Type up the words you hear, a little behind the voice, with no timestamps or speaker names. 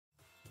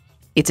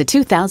It's a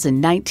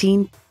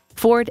 2019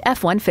 Ford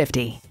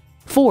F-150.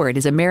 Ford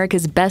is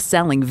America's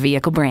best-selling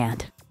vehicle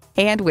brand.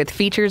 And with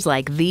features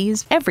like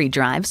these, every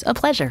drive's a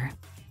pleasure.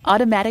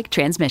 Automatic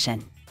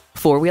transmission,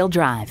 four-wheel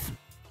drive,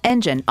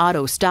 engine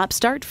auto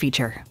stop-start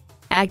feature,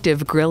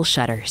 active grille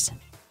shutters,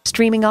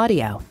 streaming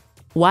audio,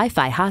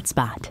 Wi-Fi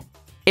hotspot,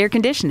 air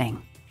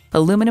conditioning,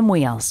 aluminum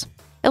wheels,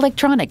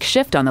 electronic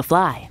shift on the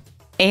fly,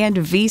 and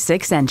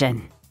V6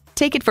 engine.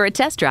 Take it for a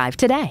test drive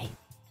today.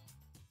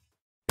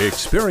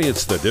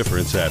 Experience the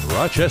difference at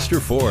Rochester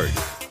Ford.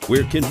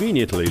 We're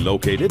conveniently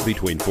located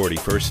between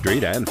 41st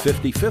Street and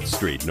 55th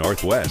Street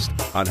Northwest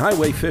on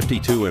Highway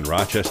 52 in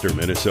Rochester,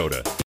 Minnesota.